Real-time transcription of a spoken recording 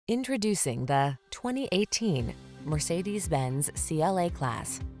Introducing the 2018 Mercedes-Benz CLA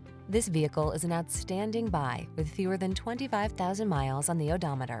Class. This vehicle is an outstanding buy with fewer than 25,000 miles on the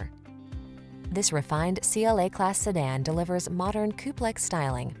odometer. This refined CLA Class sedan delivers modern coupe-like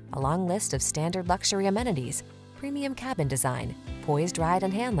styling, a long list of standard luxury amenities, premium cabin design, poised ride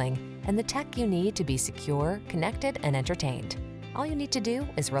and handling, and the tech you need to be secure, connected, and entertained. All you need to do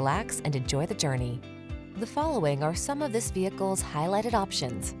is relax and enjoy the journey. The following are some of this vehicle's highlighted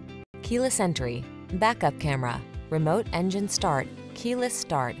options: keyless entry, backup camera, remote engine start, keyless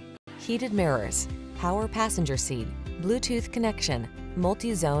start, heated mirrors, power passenger seat, Bluetooth connection,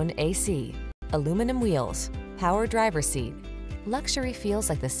 multi-zone AC, aluminum wheels, power driver seat. Luxury feels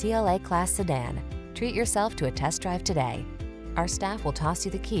like the CLA Class sedan. Treat yourself to a test drive today. Our staff will toss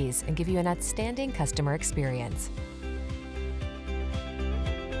you the keys and give you an outstanding customer experience.